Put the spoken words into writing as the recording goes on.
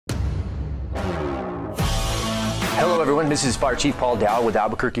Hello everyone, this is Fire Chief Paul Dow with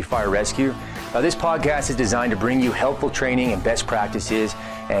Albuquerque Fire Rescue. This podcast is designed to bring you helpful training and best practices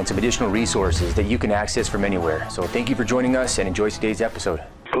and some additional resources that you can access from anywhere. So thank you for joining us and enjoy today's episode.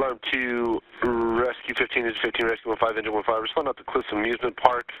 Alarm to Rescue 15, Engine 15, Rescue 15, Engine 15. Respond out to Cliffs Amusement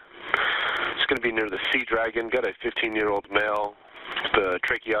Park. It's going to be near the Sea Dragon. Got a 15-year-old male with a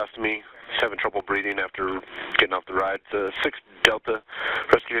tracheostomy. He's having trouble breathing after getting off the ride. It's a 6 Delta,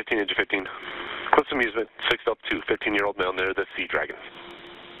 Rescue 15, Engine 15. Cliffs Amusement, 6 Delta 2, 15-year-old male near the Sea Dragon.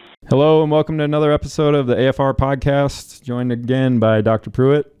 Hello and welcome to another episode of the AFR Podcast, joined again by Dr.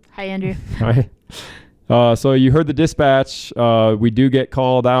 Pruett. Hi, Andrew. Hi. So you heard the dispatch. We do get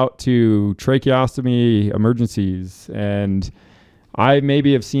called out to tracheostomy emergencies, and I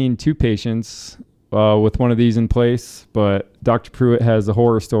maybe have seen 2 patients with one of these in place, but Dr. Pruett has a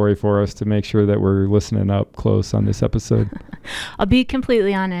horror story for us to make sure that we're listening up close on this episode. I'll be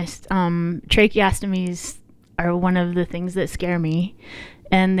completely honest. Tracheostomies are one of the things that scare me,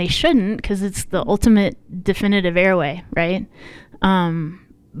 and they shouldn't because it's the ultimate definitive airway, right?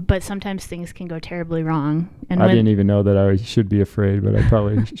 But sometimes things can go terribly wrong. And I didn't even know that I should be afraid, but I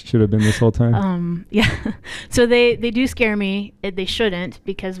probably should have been this whole time. Yeah. So they do scare me. They shouldn't,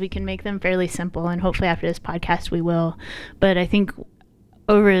 because we can make them fairly simple, and hopefully after this podcast we will. But I think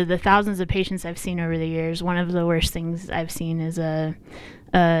over the thousands of patients I've seen over the years, one of the worst things I've seen is a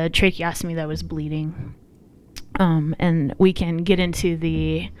tracheostomy that was bleeding. And we can get into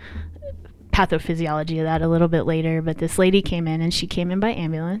the pathophysiology of that a little bit later, but this lady came in, and she came in by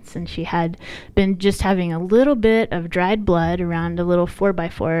ambulance, and she had been just having a little bit of dried blood around a little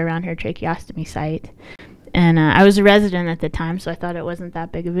 4x4 around her tracheostomy site. And I was a resident at the time, so I thought it wasn't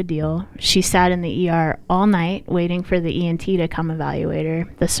that big of a deal. She sat in the ER all night waiting for the ENT to come evaluate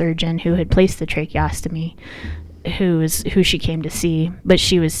her, the surgeon who had placed the tracheostomy, who she came to see, but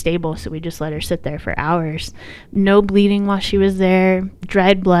she was stable, so we just let her sit there for hours. No bleeding while she was there,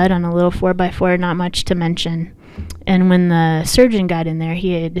 dried blood on a little 4x4, not much to mention. And when the surgeon got in there,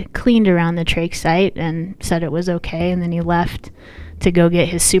 he had cleaned around the trach site and said it was okay, and then he left to go get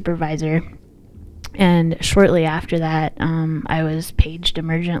his supervisor. And shortly after that, I was paged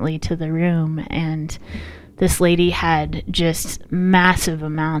emergently to the room, and this lady had just massive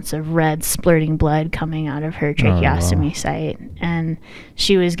amounts of red splurting blood coming out of her tracheostomy site. And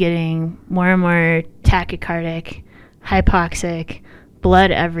she was getting more and more tachycardic, hypoxic, blood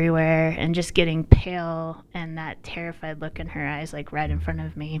everywhere, and just getting pale, and that terrified look in her eyes, like right in front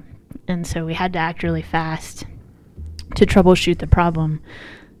of me. And so we had to act really fast to troubleshoot the problem.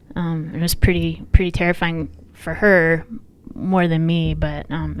 It was pretty terrifying for her more than me, but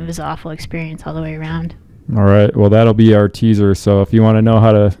it was an awful experience all the way around. All right. Well, that'll be our teaser. So if you want to know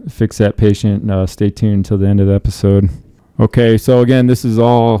how to fix that patient, stay tuned until the end of the episode. Okay. So again, this is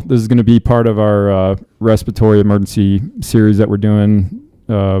going to be part of our respiratory emergency series that we're doing.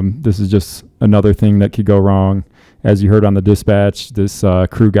 This is just another thing that could go wrong. As you heard on the dispatch, this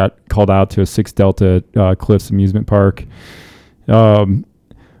crew got called out to a 6 Delta Cliffs Amusement Park.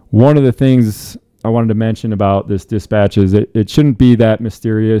 One of the things I wanted to mention about this dispatch is it shouldn't be that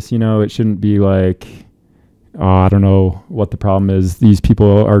mysterious. It shouldn't be like, I don't know what the problem is. These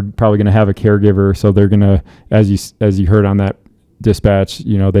people are probably going to have a caregiver, so they're going to, as you heard on that dispatch,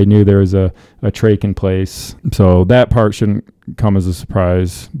 they knew there was a trach in place, so that part shouldn't come as a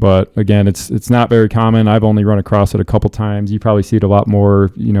surprise. But again, it's not very common. I've only run across it a couple times. You probably see it a lot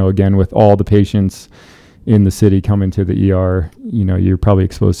more. Again, with all the patients in the city coming to the ER, you're probably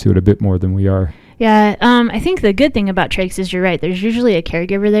exposed to it a bit more than we are. Yeah, I think the good thing about trachs is you're right. There's usually a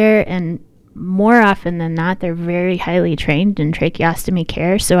caregiver there, and more often than not, they're very highly trained in tracheostomy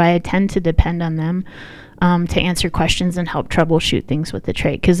care, so I tend to depend on them to answer questions and help troubleshoot things with the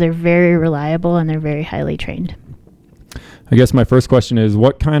trach, because they're very reliable and they're very highly trained. I guess my first question is,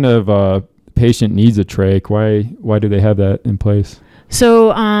 what kind of patient needs a trach? Why do they have that in place?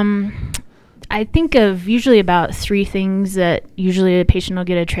 So I think of usually about 3 things that usually a patient will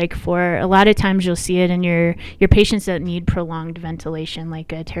get a trach for. A lot of times you'll see it in your patients that need prolonged ventilation,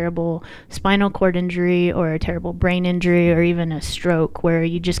 like a terrible spinal cord injury or a terrible brain injury or even a stroke, where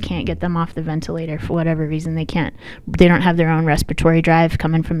you just can't get them off the ventilator for whatever reason. They don't have their own respiratory drive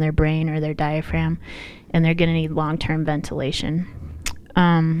coming from their brain or their diaphragm, and they're going to need long-term ventilation.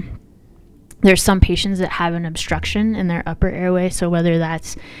 There's some patients that have an obstruction in their upper airway, so whether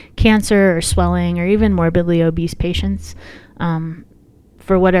that's cancer or swelling or even morbidly obese patients,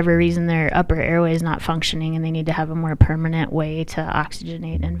 for whatever reason their upper airway is not functioning and they need to have a more permanent way to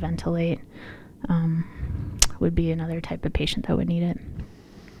oxygenate and ventilate, would be another type of patient that would need it.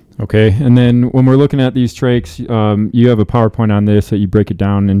 Okay, and then when we're looking at these trachs, you have a PowerPoint on this that you break it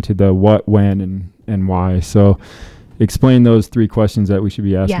down into the what, when, and why. So explain those 3 questions that we should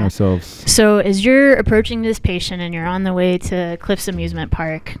be asking ourselves. So as you're approaching this patient and you're on the way to Cliffs Amusement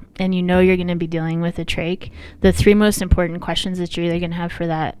Park and you know you're going to be dealing with a trach, the 3 most important questions that you're either going to have for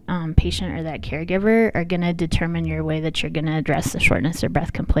that patient or that caregiver are going to determine your way that you're going to address the shortness of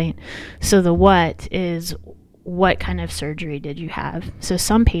breath complaint. So the what is, what kind of surgery did you have? So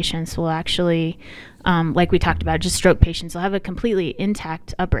some patients will actually, like we talked about, just stroke patients, will have a completely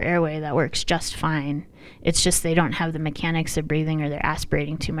intact upper airway that works just fine. It's just they don't have the mechanics of breathing or they're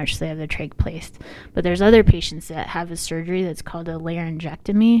aspirating too much, so they have their trach placed. But there's other patients that have a surgery that's called a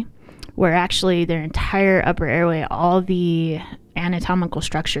laryngectomy, where actually their entire upper airway, all the anatomical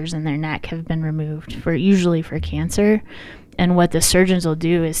structures in their neck have been removed, usually for cancer. And what the surgeons will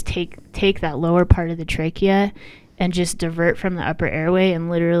do is take that lower part of the trachea and just divert from the upper airway and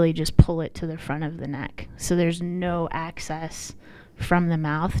literally just pull it to the front of the neck. So there's no access from the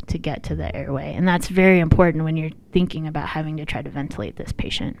mouth to get to the airway. And that's very important when you're thinking about having to try to ventilate this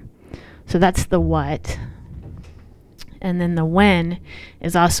patient. So that's the what. And then the when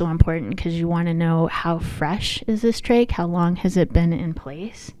is also important because you want to know how fresh is this trach, how long has it been in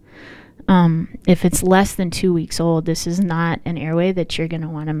place. If it's less than 2 weeks old, this is not an airway that you're going to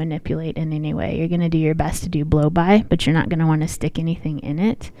want to manipulate in any way. You're going to do your best to do blow by, but you're not going to want to stick anything in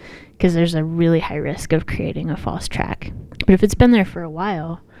it because there's a really high risk of creating a false track. But if it's been there for a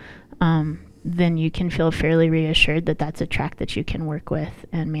while, then you can feel fairly reassured that that's a track that you can work with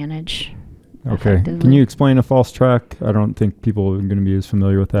and manage. Okay. Can you explain a false track? I don't think people are going to be as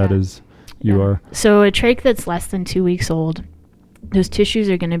familiar with that as you are. So a trach that's less than 2 weeks old, those tissues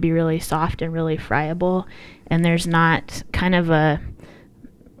are going to be really soft and really friable, and there's not kind of a,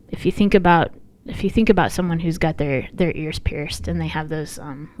 if you think about someone who's got their ears pierced and they have those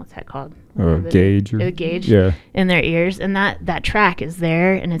what's that called? Gauge. A gauge in their ears, and that track is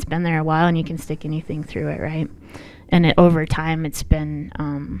there and it's been there a while and you can stick anything through it, right? And over time it's been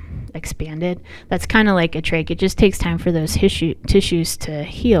expanded. That's kind of like a trach. It just takes time for those tissues to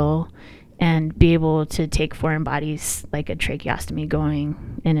heal and be able to take foreign bodies like a tracheostomy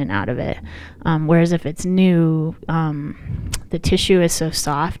going in and out of it. Whereas if it's new, the tissue is so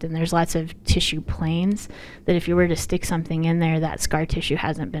soft and there's lots of tissue planes that if you were to stick something in there, that scar tissue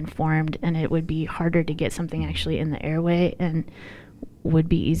hasn't been formed and it would be harder to get something actually in the airway and would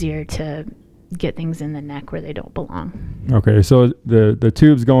be easier to get things in the neck where they don't belong. Okay, so the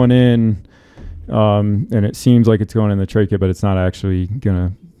tube's going in and it seems like it's going in the trachea, but it's not actually going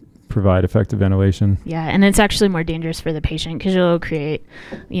to provide effective ventilation. Yeah, and it's actually more dangerous for the patient because it'll create,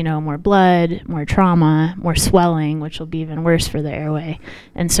 more blood, more trauma, more swelling, which will be even worse for the airway.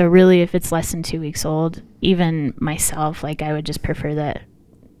 And so really, if it's less than 2 weeks old, even myself, I would just prefer that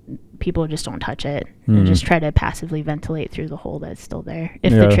people just don't touch it and just try to passively ventilate through the hole that's still there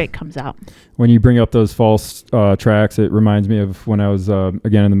if the trach comes out. When you bring up those false tracks, it reminds me of when I was,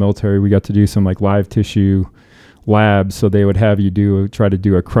 again, in the military, we got to do some live tissue labs. So they would have you try to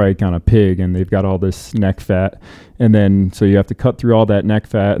do a crike on a pig, and they've got all this neck fat. And then, so you have to cut through all that neck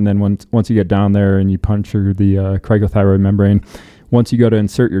fat. And then once you get down there and you puncture the cricothyroid membrane, once you go to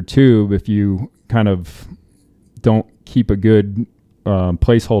insert your tube, if you kind of don't keep a good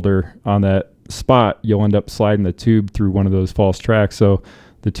placeholder on that spot, you'll end up sliding the tube through one of those false tracks. So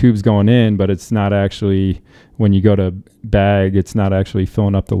the tube's going in, but it's not actually, when you go to bag, it's not actually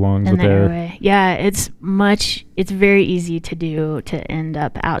filling up the lungs with air. Airway. Yeah, it's very easy to do to end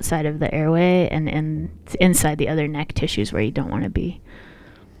up outside of the airway and inside the other neck tissues where you don't want to be.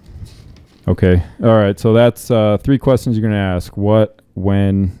 Okay. All right. So that's 3 questions you're going to ask. What,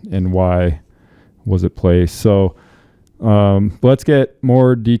 when, and why was it placed? So let's get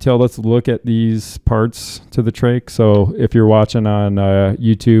more detail. Let's look at these parts to the trach. So if you're watching on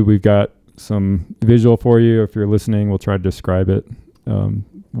YouTube, we've got some visual for you. If you're listening, we'll try to describe it.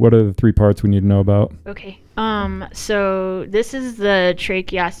 What are the 3 parts we need to know about? Okay. So this is the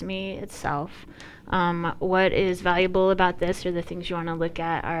tracheostomy itself. What is valuable about this, or the things you want to look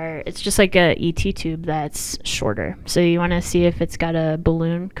at, are it's just like a ET tube that's shorter. So you want to see if it's got a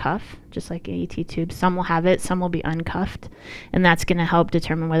balloon cuff, just like an ET tube. Some will have it, some will be uncuffed, and that's going to help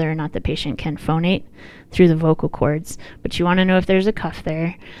determine whether or not the patient can phonate through the vocal cords. But you want to know if there's a cuff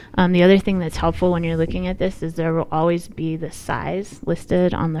there. The other thing that's helpful when you're looking at this is there will always be the size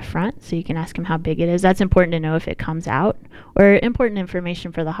listed on the front, so you can ask them how big it is. That's important to know if it comes out, or important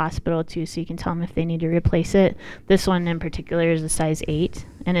information for the hospital too, so you can tell them if they need to replace it. This one in particular is a size 8,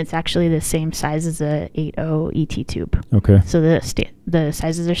 and it's actually the same size as a 8.0 ET tube. Okay. So the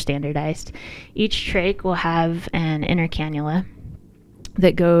sizes are standardized. Each trach will have an inner cannula.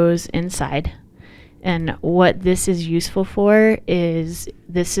 that goes inside. And what this is useful for is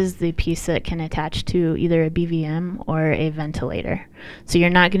this is the piece that can attach to either a BVM or a ventilator. So you're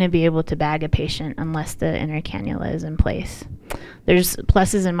not going to be able to bag a patient unless the inner cannula is in place. There's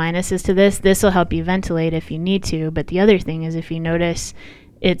pluses and minuses to this. This will help you ventilate if you need to. But the other thing is, if you notice,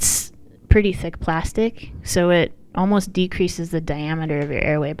 it's pretty thick plastic, so it almost decreases the diameter of your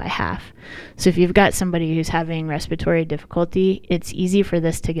airway by half. So if you've got somebody who's having respiratory difficulty, it's easy for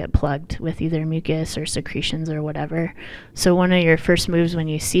this to get plugged with either mucus or secretions or whatever. So one of your first moves when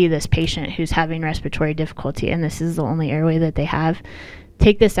you see this patient who's having respiratory difficulty, and this is the only airway that they have,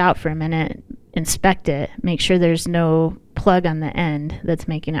 take this out for a minute, inspect it, make sure there's no plug on the end that's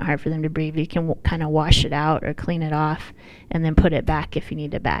making it hard for them to breathe. You can kind of wash it out or clean it off and then put it back if you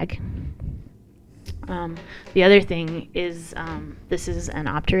need a bag. The other thing is this is an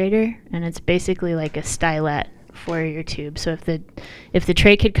obturator, and it's basically like a stylet for your tube. So if the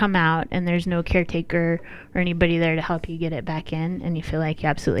tray could come out and there's no caretaker or anybody there to help you get it back in, and you feel like you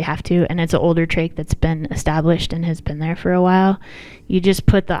absolutely have to, and it's an older trach that's been established and has been there for a while, you just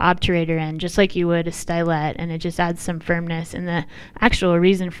put the obturator in just like you would a stylet, and it just adds some firmness. And the actual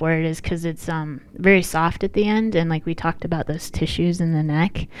reason for it is because it's very soft at the end, and like we talked about those tissues in the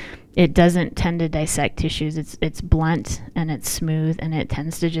neck, it doesn't tend to dissect tissues. It's blunt and it's smooth, and it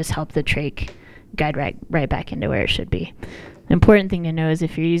tends to just help the trach guide right back into where it should be. The important thing to know is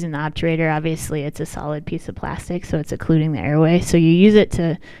if you're using the obturator, obviously it's a solid piece of plastic, so it's occluding the airway. So you use it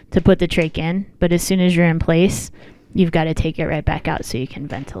to put the trach in, but as soon as you're in place, you've got to take it right back out so you can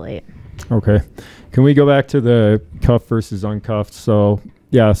ventilate. Okay. Can we go back to the cuff versus uncuffed? So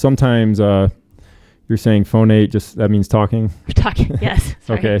yeah, sometimes you're saying phonate, just that means talking? Talking, yes.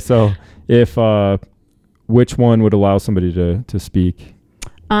 Sorry. Okay, so if which one would allow somebody to speak?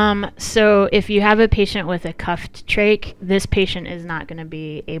 So if you have a patient with a cuffed trach, this patient is not going to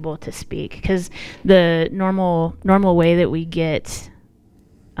be able to speak, because the normal way that we get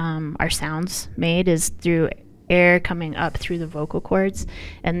our sounds made is through air coming up through the vocal cords,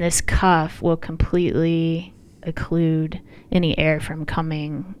 and this cuff will completely occlude any air from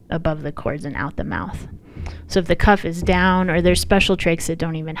coming above the cords and out the mouth. So if the cuff is down, or there's special trachs that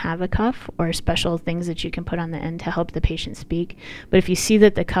don't even have a cuff, or special things that you can put on the end to help the patient speak. But if you see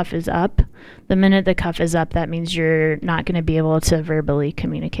that the cuff is up, the minute the cuff is up, that means you're not going to be able to verbally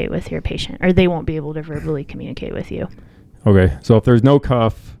communicate with your patient, or they won't be able to verbally communicate with you. Okay, so if there's no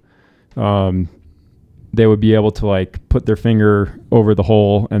cuff, they would be able to like put their finger over the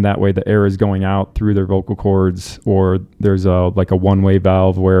hole, and that way the air is going out through their vocal cords, or there's a one-way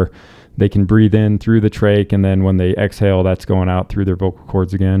valve where they can breathe in through the trach, and then when they exhale, that's going out through their vocal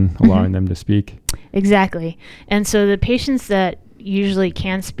cords again, allowing them to speak. Exactly. And so the patients that usually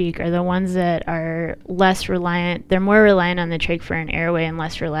can speak are the ones that are less reliant. They're more reliant on the trach for an airway and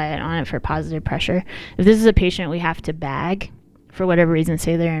less reliant on it for positive pressure. If this is a patient we have to bag, for whatever reason,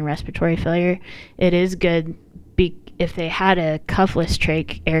 say they're in respiratory failure, it is good if they had a cuffless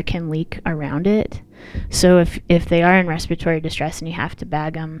trach, air can leak around it. So if they are in respiratory distress and you have to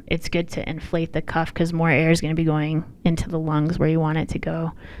bag them, it's good to inflate the cuff, because more air is going to be going into the lungs where you want it to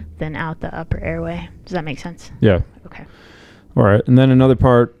go than out the upper airway. Does that make sense? Yeah. Okay. All right. And then another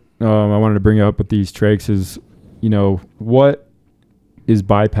part I wanted to bring up with these trachs is, what is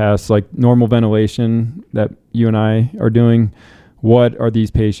bypass, like normal ventilation that you and I are doing? What are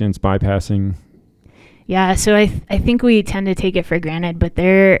these patients bypassing? Yeah, so I think we tend to take it for granted, but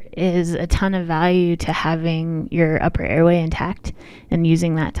there is a ton of value to having your upper airway intact and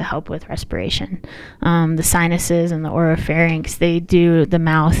using that to help with respiration. The sinuses and the oropharynx, the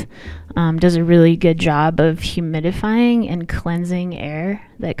mouth does a really good job of humidifying and cleansing air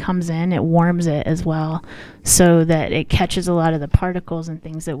that comes in. It warms it as well, so that it catches a lot of the particles and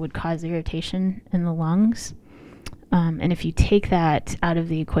things that would cause irritation in the lungs. And if you take that out of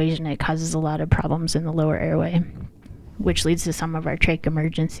the equation, it causes a lot of problems in the lower airway, which leads to some of our trach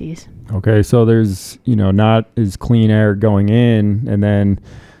emergencies. Okay, so there's, not as clean air going in, and then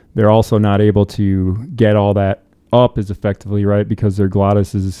they're also not able to get all that up as effectively, right? Because their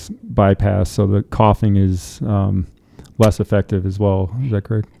glottis is bypassed, so the coughing is less effective as well. Is that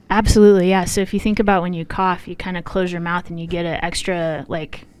correct? Absolutely, yeah. So if you think about when you cough, you kind of close your mouth and you get an extra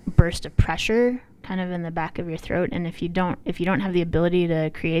burst of pressure kind of in the back of your throat, and if you don't have the ability to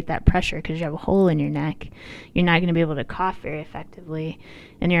create that pressure because you have a hole in your neck, you're not going to be able to cough very effectively,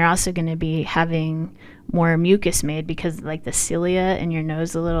 and you're also going to be having more mucus made, because like the cilia in your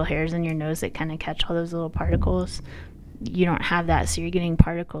nose, the little hairs in your nose that kind of catch all those little particles, you don't have that, so you're getting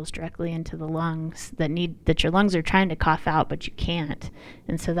particles directly into the lungs that your lungs are trying to cough out, but you can't.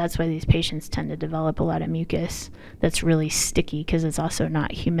 And so that's why these patients tend to develop a lot of mucus that's really sticky, because it's also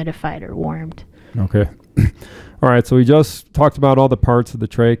not humidified or warmed. Okay. All right, so we just talked about all the parts of the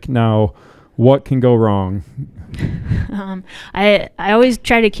trach. Now, what can go wrong? I always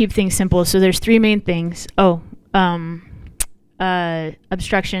try to keep things simple. So there's three main things.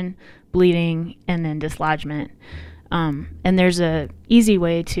 Obstruction, bleeding, and then dislodgement. And there's a easy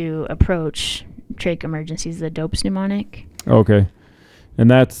way to approach trach emergencies, the DOPES mnemonic. Okay. And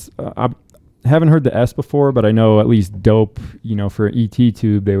that's, I haven't heard the S before, but I know at least DOPE, for an ET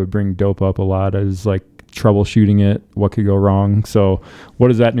tube, they would bring DOPE up a lot as like troubleshooting it, what could go wrong. So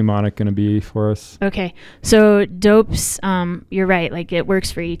what is that mnemonic going to be for us? Okay. So DOPES, you're right. Like it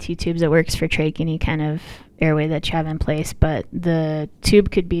works for ET tubes. It works for trach, any kind of airway that you have in place, but the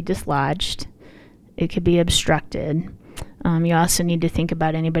tube could be dislodged. It could be obstructed. You also need to think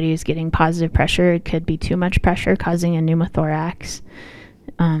about anybody who's getting positive pressure. It could be too much pressure causing a pneumothorax.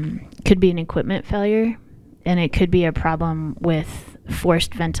 Could be an equipment failure, and it could be a problem with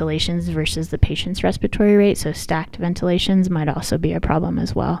forced ventilations versus the patient's respiratory rate. So stacked ventilations might also be a problem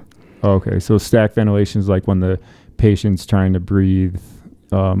as well. Okay, so stacked ventilations, like when the patient's trying to breathe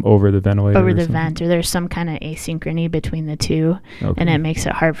over the ventilator. Over the vent, or there's some kind of asynchrony between the two, and it makes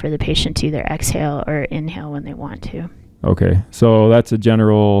it hard for the patient to either exhale or inhale when they want to. Okay, so that's a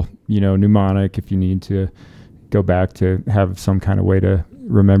general, mnemonic if you need to go back to have some kind of way to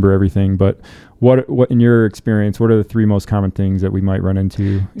remember everything. But what in your experience, what are the three most common things that we might run into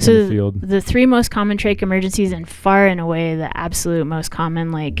in the field? The three most common trach emergencies, and far and away the absolute most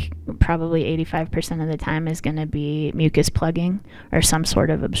common, like probably 85% of the time, is going to be mucus plugging or some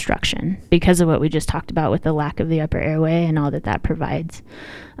sort of obstruction because of what we just talked about with the lack of the upper airway and all that provides.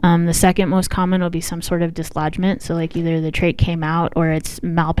 The second most common will be some sort of dislodgement. So like either the trach came out or it's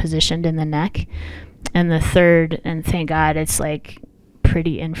malpositioned in the neck. And the third, and thank God it's like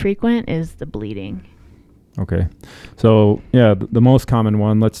pretty infrequent, is the bleeding. Okay. So yeah, the most common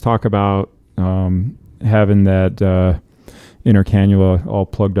one, let's talk about having that inner cannula all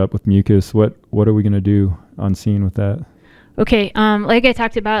plugged up with mucus. What are we going to do on scene with that? Okay. Like I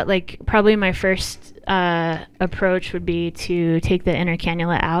talked about, like probably my first approach would be to take the inner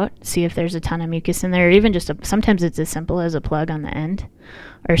cannula out, see if there's a ton of mucus in there, or even just sometimes it's as simple as a plug on the end,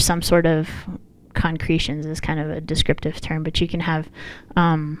 or some sort of concretions is kind of a descriptive term, but you can have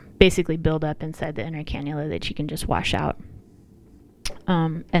basically build up inside the inner cannula that you can just wash out.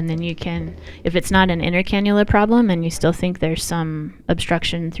 And then you can, if it's not an inner cannula problem and you still think there's some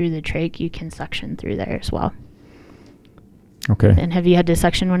obstruction through the trach, you can suction through there as well. Okay. And have you had to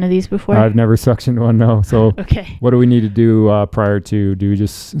suction one of these before? I've never suctioned one, no. So okay. What do we need to do prior to? Do we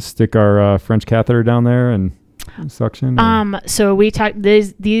just stick our French catheter down there and suction? So we talked,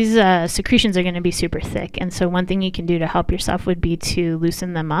 these secretions are going to be super thick, and so one thing you can do to help yourself would be to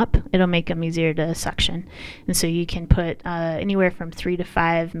loosen them up. It'll make them easier to suction, and so you can put anywhere from 3 to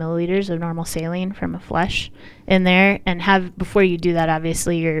 5 milliliters of normal saline from a flush in there, and have, before you do that,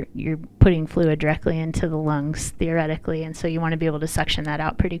 obviously you're putting fluid directly into the lungs theoretically, and so you want to be able to suction that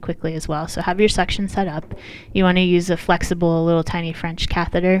out pretty quickly as well. So have your suction set up. You want to use a flexible little tiny French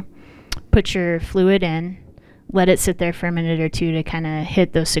catheter. Put your fluid in. Let it sit there for a minute or two to kind of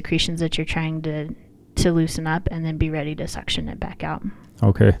hit those secretions that you're trying to loosen up, and then be ready to suction it back out.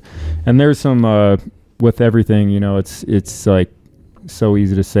 Okay. And there's some, with everything, it's like so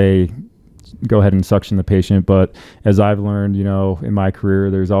easy to say, go ahead and suction the patient. But as I've learned, in my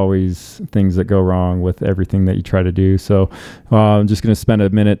career, there's always things that go wrong with everything that you try to do. So I'm just going to spend a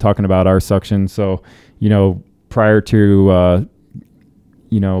minute talking about our suction. So, prior to,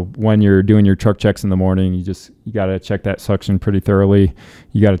 when you're doing your truck checks in the morning, you got to check that suction pretty thoroughly.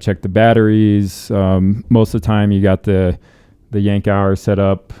 You got to check the batteries. Most of the time you got the yank hour set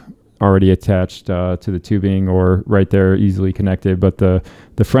up already attached to the tubing or right there easily connected. But the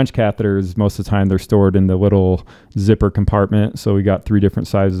French catheters, most of the time they're stored in the little zipper compartment. So we got 3 different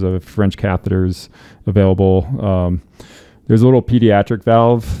sizes of French catheters available. There's a little pediatric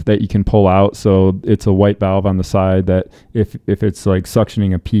valve that you can pull out. So it's a white valve on the side that if it's like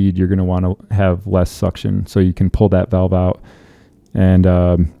suctioning a ped, you're going to want to have less suction. So you can pull that valve out.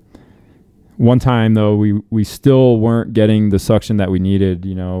 And one time though, we still weren't getting the suction that we needed,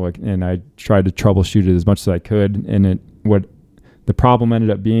 and I tried to troubleshoot it as much as I could. And what the problem ended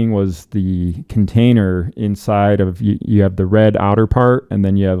up being was the container inside of, you have the red outer part, and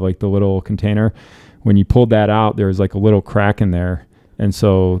then you have like the little container. When you pulled that out, there was like a little crack in there. And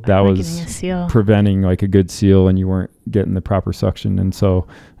so that was preventing like a good seal, and you weren't getting the proper suction. And so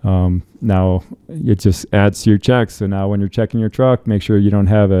now it just adds to your checks. So now when you're checking your truck, make sure you don't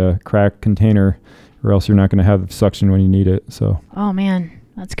have a cracked container, or else you're not going to have suction when you need it. So. Oh man,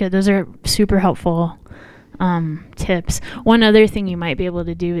 that's good. Those are super helpful tips. One other thing you might be able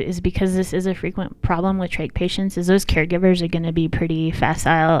to do is, because this is a frequent problem with trach patients, is those caregivers are going to be pretty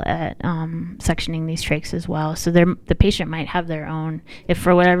facile at suctioning these trachs as well. So the patient might have their own, if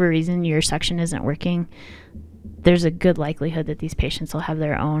for whatever reason your suction isn't working, there's a good likelihood that these patients will have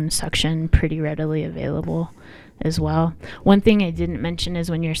their own suction pretty readily available as well. One thing I didn't mention is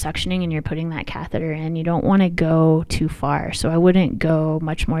when you're suctioning and you're putting that catheter in, you don't want to go too far. So I wouldn't go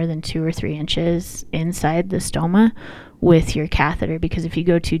much more than 2 or 3 inches inside the stoma with your catheter, because if you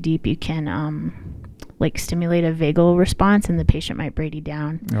go too deep, you can like stimulate a vagal response and the patient might brady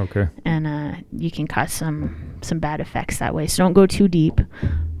down. Okay. And you can cause some bad effects that way. So don't go too deep,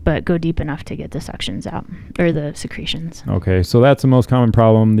 but go deep enough to get the suctions out, or the secretions. Okay, so that's the most common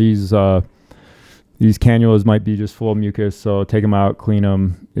problem. These cannulas might be just full of mucus, so take them out, clean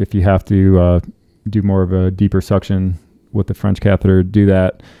them. If you have to do more of a deeper suction with the French catheter, do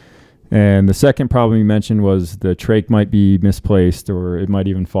that. And the second problem you mentioned was the trach might be misplaced, or it might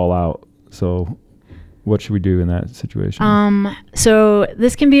even fall out. So what should we do in that situation? So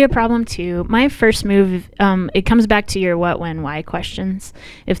this can be a problem too. My first move, it comes back to your what, when, why questions.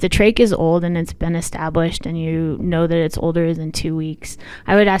 If the trach is old and it's been established and you know that it's older than 2 weeks,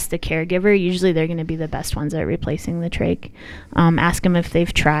 I would ask the caregiver. Usually they're going to be the best ones at replacing the trach. Ask them if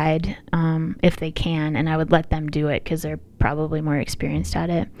they've tried, if they can, and I would let them do it because they're probably more experienced at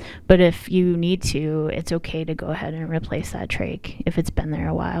it. But if you need to, it's okay to go ahead and replace that trach if it's been there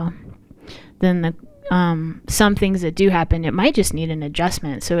a while. Then some things that do happen, it might just need an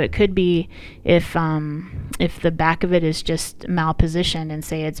adjustment. So it could be if the back of it is just malpositioned and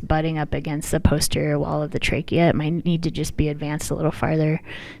say it's butting up against the posterior wall of the trachea, it might need to just be advanced a little farther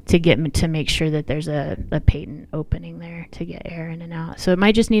to make sure that there's a patent opening there to get air in and out. So it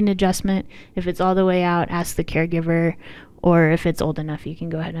might just need an adjustment. If it's all the way out, ask the caregiver, or if it's old enough, you can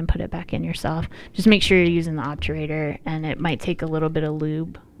go ahead and put it back in yourself. Just make sure you're using the obturator, and it might take a little bit of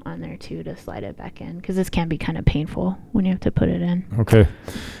lube on there too to slide it back in, because this can be kind of painful when you have to put it in. Okay.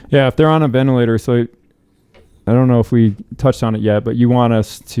 Yeah, if they're on a ventilator, so I don't know if we touched on it yet, but you want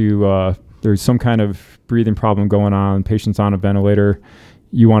us to, there's some kind of breathing problem going on, patient's on a ventilator,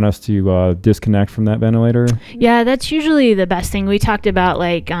 you want us to disconnect from that ventilator? Yeah, that's usually the best thing. We talked about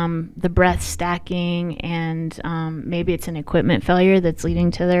like the breath stacking, and maybe it's an equipment failure that's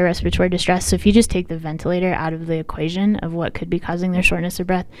leading to their respiratory distress. So if you just take the ventilator out of the equation of what could be causing their shortness of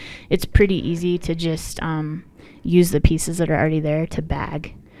breath, it's pretty easy to just use the pieces that are already there to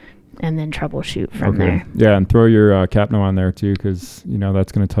bag and then troubleshoot from there. Yeah, and throw your capno on there too, because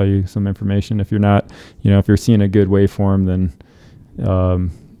that's going to tell you some information. If you're not, if you're seeing a good waveform, then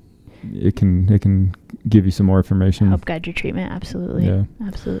it can give you some more information. Help guide your treatment. Absolutely. Yeah.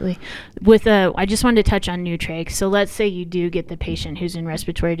 Absolutely. I just wanted to touch on new trachs. So let's say you do get the patient who's in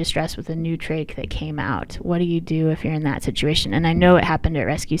respiratory distress with a new trach that came out. What do you do if you're in that situation? And I know it happened at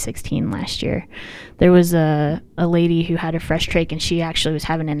Rescue 16 last year. There was a lady who had a fresh trach, and she actually was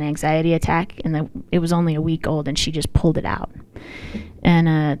having an anxiety attack, and it was only a week old, and she just pulled it out.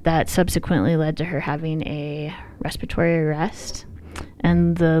 And that subsequently led to her having a respiratory arrest.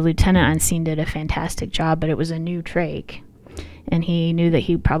 And the lieutenant on scene did a fantastic job, but it was a new trach. And he knew that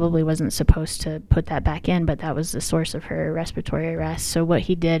he probably wasn't supposed to put that back in, but that was the source of her respiratory arrest. So what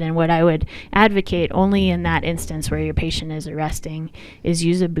he did, and what I would advocate only in that instance where your patient is arresting, is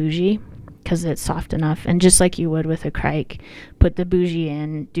use a bougie, because it's soft enough. And just like you would with a crike, put the bougie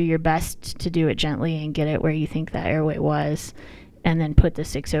in, do your best to do it gently and get it where you think that airway was, and then put the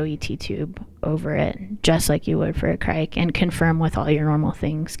 6.0 ET tube over it, just like you would for a crike, and confirm with all your normal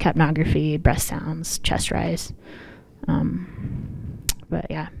things, capnography, breath sounds, chest rise. But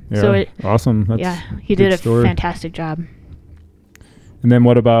yeah. So awesome. That's he did a fantastic job. And then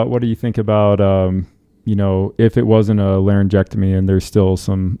what do you think about, if it wasn't a laryngectomy and there's still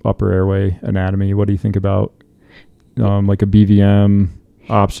some upper airway anatomy, what do you think about like a BVM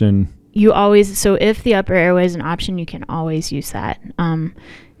option? So if the upper airway is an option, you can always use that.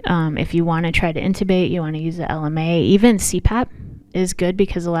 If you want to try to intubate, you want to use the LMA. Even CPAP is good,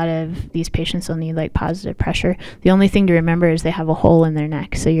 because a lot of these patients will need like positive pressure. The only thing to remember is they have a hole in their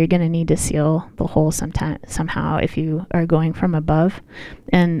neck, so you're going to need to seal the hole somehow if you are going from above.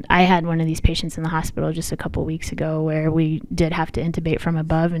 And I had one of these patients in the hospital just a couple weeks ago where we did have to intubate from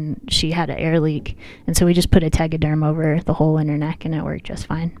above, and she had an air leak, and so we just put a tegaderm over the hole in her neck, and it worked just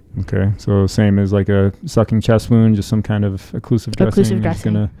fine. Okay, so same as like a sucking chest wound, just some kind of occlusive dressing is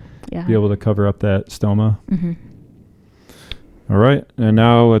going to be able to cover up that stoma. Mm-hmm. All right. And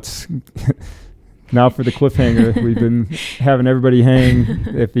now let's now for the cliffhanger. We've been having everybody hang.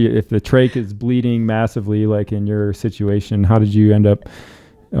 If the trach is bleeding massively, like in your situation, how did you end up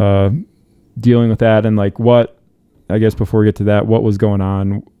dealing with that? And like what, I guess before we get to that, what was going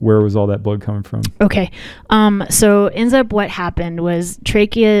on? Where was all that blood coming from? Okay. So ends up what happened was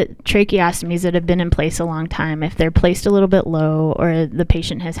tracheostomies that have been in place a long time, if they're placed a little bit low or the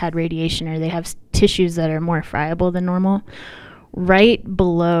patient has had radiation or they have tissues that are more friable than normal, right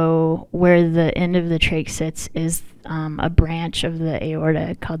below where the end of the trach sits is a branch of the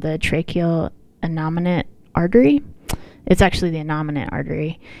aorta called the tracheal innominate artery. It's actually the innominate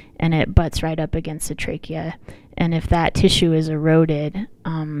artery, and it butts right up against the trachea. And if that tissue is eroded,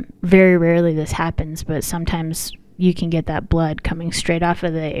 very rarely this happens, but sometimes you can get that blood coming straight off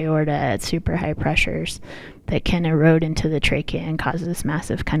of the aorta at super high pressures that can erode into the trachea and cause this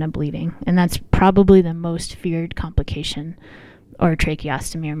massive kind of bleeding. And that's probably the most feared complication or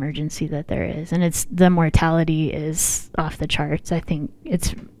tracheostomy emergency that there is. And the mortality is off the charts. I think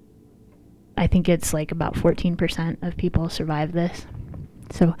it's like about 14% of people survive this.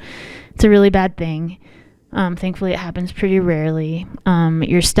 So it's a really bad thing. Thankfully, it happens pretty rarely.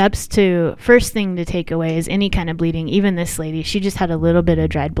 Your steps first thing to take away is any kind of bleeding. Even this lady, she just had a little bit of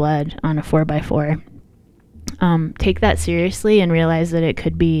dried blood on a 4x4. Take that seriously and realize that it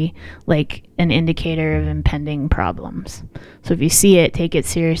could be like an indicator of impending problems. So if you see it, take it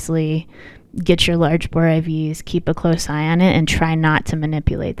seriously. Get your large bore IVs, keep a close eye on it, and try not to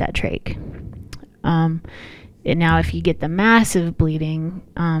manipulate that trach. Now, if you get the massive bleeding,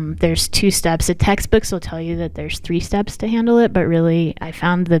 there's 2 steps. The textbooks will tell you that there's 3 steps to handle it, but really, I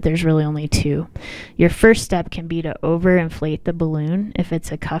found that there's really only 2. Your first step can be to overinflate the balloon if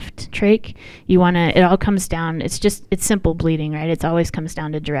it's a cuffed trach. It all comes down, it's simple bleeding, right? It always comes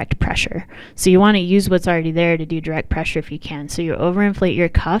down to direct pressure. So you want to use what's already there to do direct pressure if you can. So you overinflate your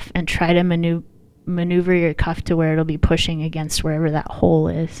cuff and try to maneuver your cuff to where it'll be pushing against wherever that hole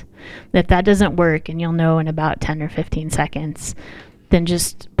is. If that doesn't work, and you'll know in about 10 or 15 seconds, then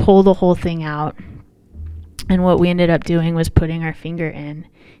just pull the whole thing out. And what we ended up doing was putting our finger in,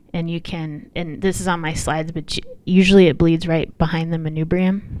 and and this is on my slides, but usually it bleeds right behind the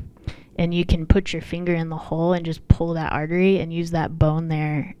manubrium, and you can put your finger in the hole and just pull that artery and use that bone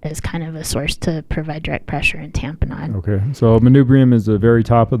there as kind of a source to provide direct pressure and tamponade. Okay, so manubrium is the very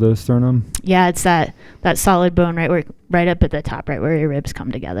top of the sternum? Yeah, it's that solid bone right up at the top, right where your ribs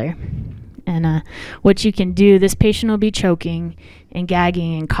come together. And what you can do, this patient will be choking and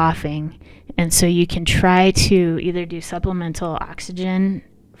gagging and coughing, and so you can try to either do supplemental oxygen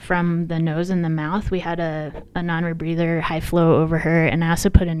from the nose and the mouth. We had a non-rebreather, high flow over her, and I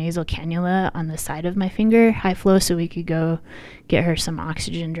also put a nasal cannula on the side of my finger, high flow, so we could go get her some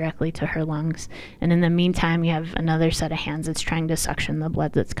oxygen directly to her lungs. And in the meantime, you have another set of hands that's trying to suction the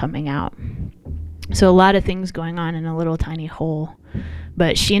blood that's coming out. So a lot of things going on in a little tiny hole.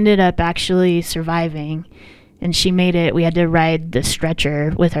 But she ended up actually surviving, and she made it. We had to ride the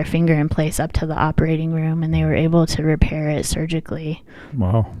stretcher with our finger in place up to the operating room, and they were able to repair it surgically.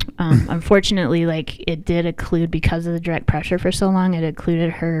 Wow. Unfortunately, it did occlude because of the direct pressure for so long. It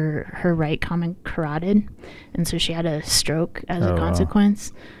occluded her right common carotid, and so she had a stroke as a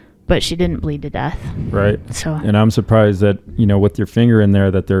consequence. Wow. But she didn't bleed to death. Right. So. And I'm surprised that, with your finger in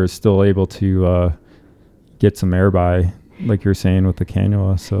there, that they're still able to get some air by, like you're saying, with the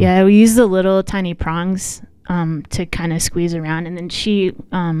cannula. So. Yeah, we use the little tiny prongs to kind of squeeze around, and then she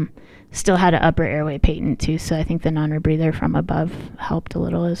still had an upper airway patent too, so I think the non-rebreather from above helped a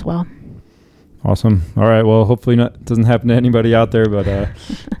little as well. Awesome. All right, well, hopefully it doesn't happen to anybody out there, but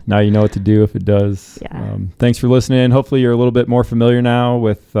now you know what to do if it does. Yeah. Thanks for listening. Hopefully you're a little bit more familiar now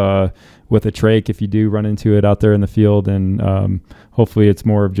with a trach if you do run into it out there in the field, and hopefully it's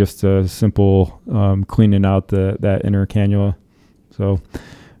more of just a simple cleaning out that inner cannula. So,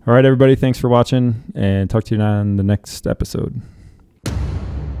 all right, everybody, thanks for watching, and talk to you on the next episode.